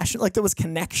compassion, like there was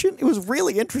connection. It was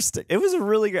really interesting. It was a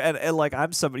really good, and like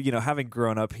I'm somebody, you know, having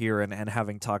grown up here and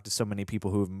having talked to so many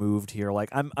people who have moved here, like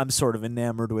I'm sort of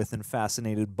enamored with and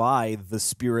fascinated by the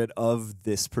spirit of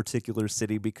this particular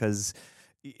city, because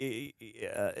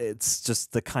it's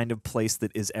just the kind of place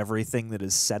that is everything that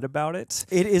is said about it.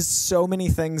 It is so many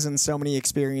things and so many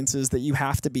experiences that you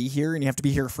have to be here, and you have to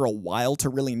be here for a while to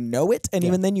really know it. And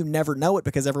even then you never know it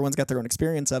because everyone's got their own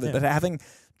experience of it. But having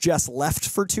just left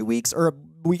for 2 weeks or a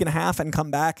week and a half and come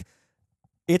back,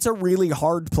 it's a really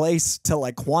hard place to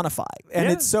like quantify. And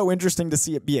it's so interesting to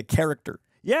see it be a character.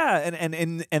 Yeah,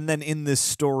 and then in this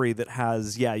story that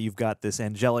has, you've got this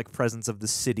angelic presence of the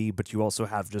city, but you also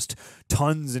have just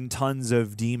tons and tons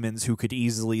of demons who could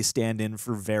easily stand in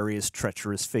for various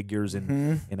treacherous figures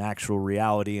in actual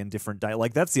reality and different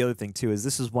like that's the other thing too, is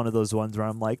this is one of those ones where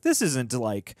I'm like, this isn't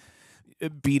like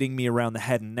beating me around the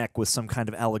head and neck with some kind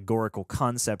of allegorical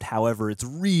concept. However, it's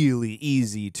really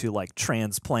easy to like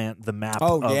transplant the map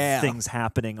of things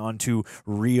happening onto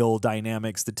real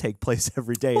dynamics that take place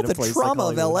every day. Well, in a the place trauma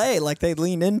like of LA, like they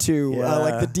lean into,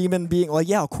 like the demon being like,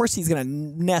 of course he's gonna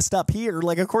nest up here.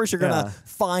 Like, of course you're gonna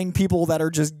find people that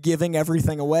are just giving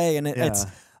everything away, and it's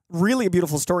really a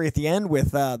beautiful story at the end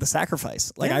with the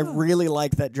sacrifice. Like I really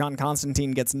like that John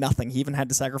Constantine gets nothing. He even had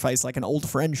to sacrifice like an old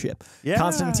friendship.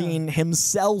 Constantine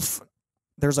himself,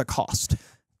 there's a cost.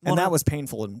 And that was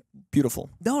painful and beautiful.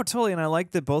 No, totally. And I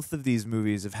like that both of these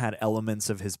movies have had elements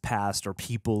of his past or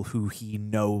people who he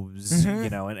knows, you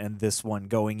know, and this one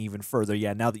going even further.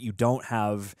 Yeah, now that you don't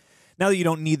have now that you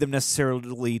don't need them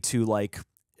necessarily to like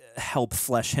help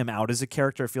flesh him out as a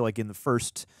character. I feel like in the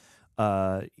first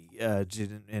what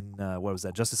was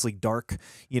that, Justice League Dark,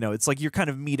 it's like you're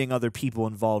kind of meeting other people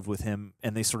involved with him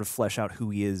and they sort of flesh out who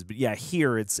he is. But yeah,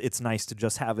 here it's nice to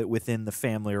just have it within the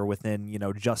family or within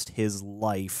just his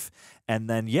life, and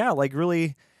then like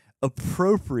really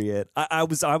appropriate.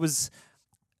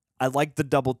 I like the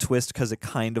double twist because it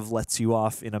kind of lets you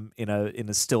off in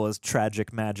a still as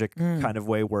tragic magic kind of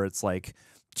way, where it's like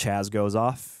Chaz goes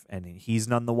off and he's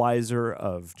none the wiser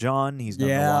of John. He's none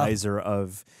the wiser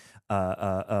of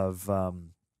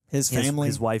his family,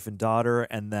 his wife and daughter,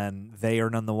 and then they are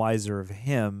none the wiser of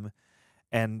him.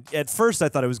 And at first I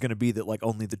thought it was going to be that like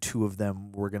only the two of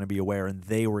them were going to be aware and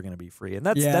they were going to be free. And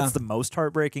that's the most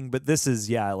heartbreaking, but this is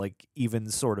like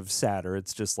even sort of sadder.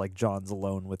 It's just like John's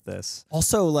alone with this.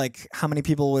 Also, like how many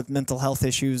people with mental health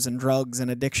issues and drugs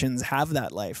and addictions have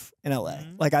that life in LA?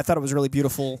 Like I thought it was really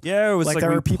beautiful. Yeah, it was like there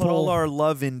we are people, put all our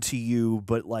love into you,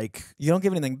 but like you don't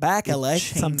give anything back, LA.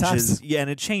 Sometimes. Yeah, and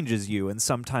it changes you, and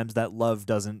sometimes that love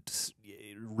doesn't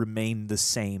remain the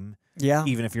same. Yeah.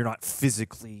 Even if you're not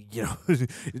physically,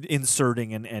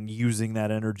 inserting and using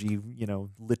that energy,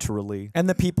 literally. And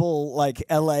the people like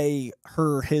L.A.,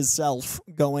 his self,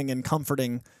 going and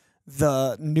comforting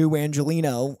the new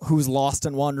Angelino who's lost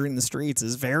and wandering the streets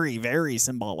is very, very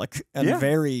symbolic and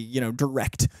very,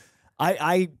 direct.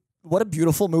 What a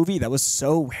beautiful movie. That was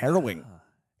so harrowing.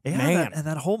 Yeah, man. And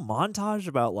that whole montage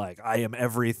about like I am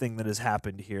everything that has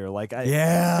happened here. Like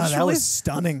that was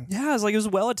stunning. Yeah, it was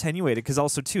well attenuated because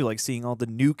also too like seeing all the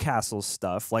Newcastle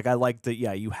stuff. Like I like that.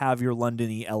 Yeah, you have your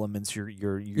London-y elements, your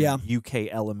UK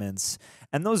elements,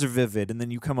 and those are vivid. And then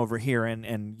you come over here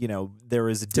and there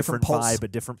is a different vibe, a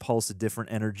different pulse, a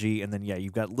different energy. And then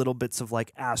you've got little bits of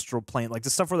like astral plane, like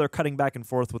the stuff where they're cutting back and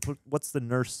forth with what's the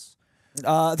nurse.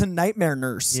 The Nightmare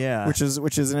Nurse,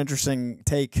 which is an interesting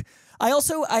take. I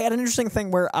had an interesting thing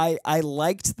where I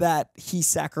liked that he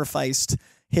sacrificed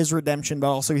his redemption, but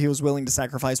also he was willing to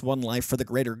sacrifice one life for the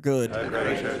greater good.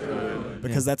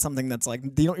 Because that's something that's like,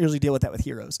 you don't usually deal with that with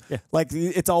heroes. Yeah. Like,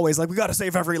 it's always like, we got to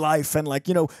save every life. And like,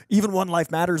 even one life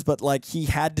matters, but like, he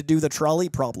had to do the trolley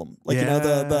problem. Like,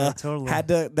 totally.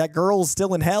 That girl's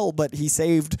still in hell, but he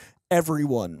saved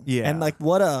everyone. Yeah. And like,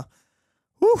 what a,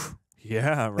 whew.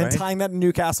 Yeah, right. And tying that in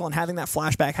Newcastle and having that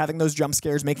flashback, having those jump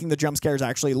scares, making the jump scares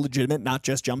actually legitimate, not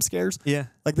just jump scares. Yeah.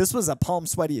 Like, this was a palm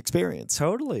sweaty experience.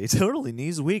 Totally.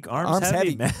 Knees weak, arms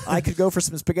heavy, man. I could go for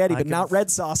some spaghetti, but not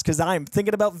red sauce because I'm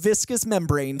thinking about viscous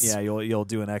membranes. Yeah, you'll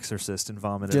do an Exorcist and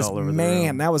vomit it all over the room.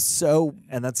 Man, that was so.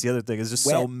 And that's the other thing is just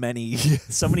wet. so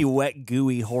many wet,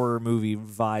 gooey horror movie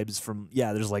vibes from.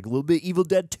 Yeah, there's like a little bit Evil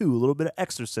Dead 2, a little bit of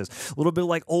Exorcist, a little bit of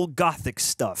like old Gothic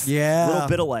stuff. Yeah, a little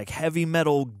bit of like heavy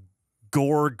metal.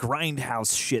 Gore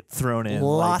grindhouse shit thrown in.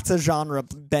 Lots of genre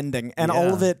bending and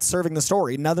all of it serving the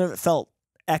story. None of it felt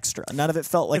extra. None of it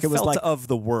felt like it was like of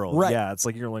the world. Right. Yeah, it's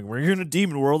like you're like, we're in a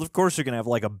demon world. Of course you're gonna have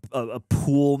like a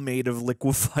pool made of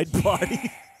liquefied body.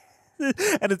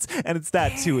 and it's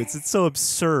that too. It's so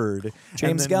absurd.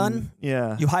 James Gunn.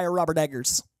 Yeah. You hire Robert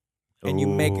Eggers. And you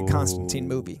make a Constantine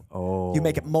movie. Oh, you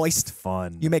make it moist,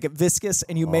 fun. You make it viscous,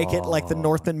 and you make it like the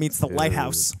Northman meets the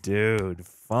Lighthouse. Dude,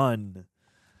 fun.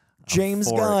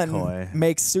 James Gunn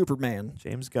makes Superman.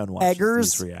 James Gunn watches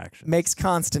Eggers these reactions. Makes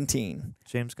Constantine.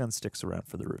 James Gunn sticks around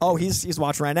for the review. Oh, he's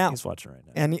watching right now. He's watching right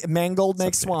now. And Mangold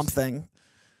makes Swamp Thing.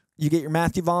 You get your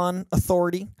Matthew Vaughn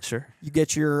Authority. Sure. You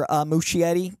get your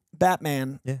Muschietti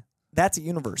Batman. Yeah. That's a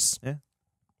universe. Yeah.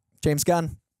 James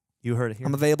Gunn. You heard it here.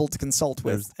 I'm available to consult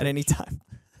with at any time.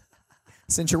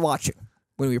 Since you're watching,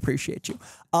 we appreciate you.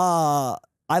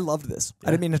 I loved this. Yeah.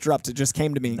 I didn't mean to interrupt. It just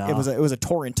came to me. No. It was a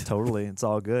torrent. Totally. It's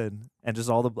all good. And just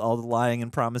all the lying and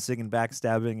promising and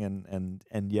backstabbing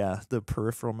and yeah, the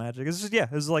peripheral magic. It's just, it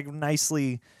was like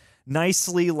nicely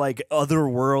like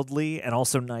otherworldly and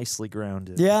also nicely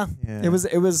grounded. Yeah. It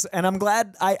was and I'm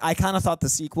glad I kind of thought the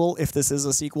sequel, if this is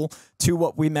a sequel to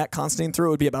what we met Constantine through,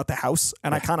 it would be about the house.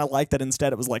 And I kind of liked that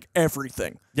instead it was like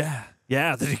everything. Yeah.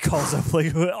 Yeah, that he calls up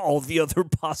like all the other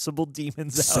possible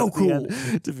demons. So cool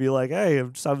to be like, hey,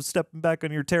 I'm stepping back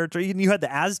on your territory. And you had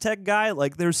the Aztec guy.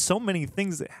 Like, there's so many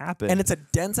things that happen. And it's a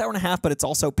dense hour and a half, but it's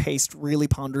also paced really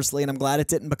ponderously. And I'm glad it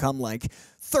didn't become like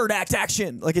third act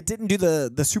action. Like, it didn't do the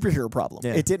superhero problem.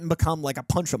 Yeah. It didn't become like a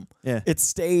punch 'em. Yeah. It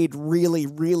stayed really,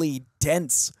 really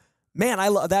dense. Man, I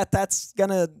love that. That's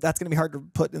gonna be hard to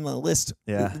put in the list.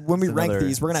 Yeah. When we rank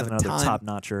these, we're gonna have a time. Top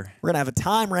notcher. We're gonna have a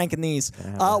time ranking these.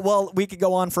 Well, we could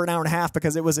go on for an hour and a half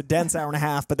because it was a dense hour and a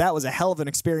half, but that was a hell of an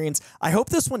experience. I hope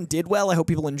this one did well. I hope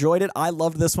people enjoyed it. I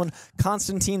loved this one.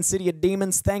 Constantine, City of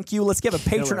Demons. Thank you. Let's give a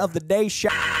patron of the day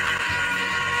shout.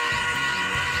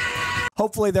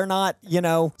 Hopefully they're not, you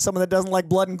know, someone that doesn't like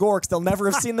blood and gore, 'cause they'll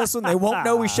never have seen this one. They won't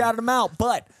know we shouted them out.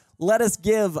 But let us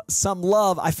give some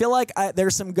love. I feel like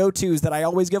there's some go-tos that I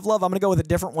always give love. I'm going to go with a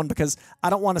different one because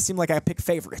I don't want to seem like I pick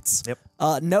favorites.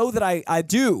 Yep. Know that I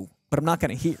do, but I'm not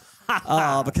going to hear.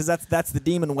 Because that's the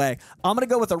demon way. I'm going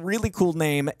to go with a really cool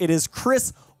name. It is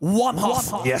Chris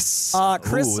Wamhoff. Yes.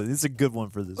 Chris. Ooh, this is a good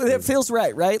one for this. It feels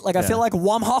right? Like, I feel like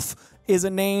Wamhoff is a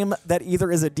name that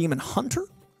either is a demon hunter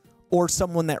or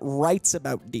someone that writes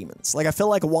about demons. Like, I feel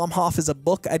like Wamhoff is a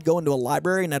book. I'd go into a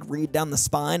library and I'd read down the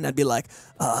spine and I'd be like,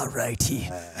 all right, he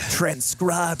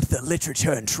transcribed the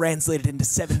literature and translated into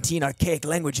 17 archaic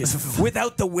languages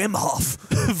without the Wim Hof.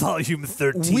 Volume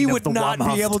 13 We of would the not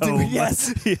Wamhoff be able tome. to,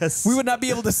 yes. We would not be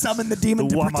able to summon the demon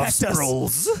The to Wamhoff protect us.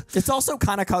 scrolls. It's also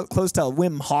kind of close to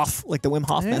Wim Hof, like the Wim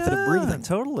Hof method of breathing.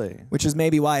 Totally. Which is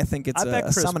maybe why I think it's bet a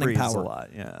Chris summoning breathes power. a lot,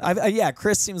 yeah. Yeah,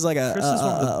 Chris seems like Chris is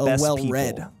one of the best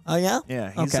well-read. people. Oh, yeah?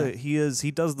 Yeah,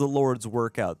 he does the Lord's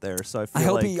work out there. So I feel I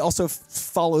hope like he also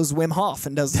follows Wim Hof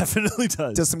and definitely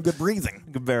does some good breathing.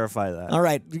 You can verify that. All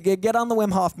right, get on the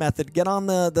Wim Hof method. Get on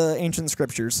the ancient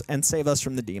scriptures and save us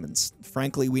from the demons.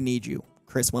 Frankly, we need you,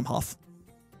 Chris Wim Hof.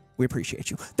 We appreciate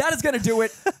you. That is going to do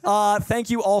it. Thank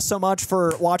you all so much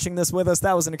for watching this with us.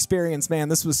 That was an experience, man.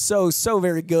 This was so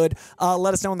very good.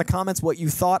 Let us know in the comments what you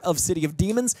thought of City of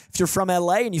Demons. If you're from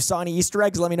LA and you saw any Easter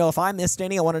eggs, let me know. If I missed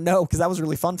any, I want to know because that was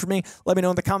really fun for me. Let me know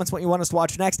in the comments what you want us to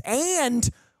watch next. And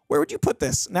where would you put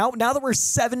this? Now that we're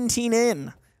 17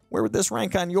 in, where would this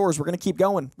rank on yours? We're going to keep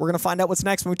going. We're going to find out what's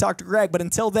next when we talk to Greg. But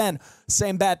until then,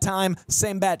 same bad time,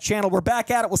 same bad channel. We're back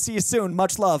at it. We'll see you soon.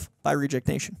 Much love. Bye, Reject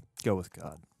Nation. Go with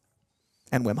God.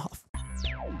 And Wim Hof.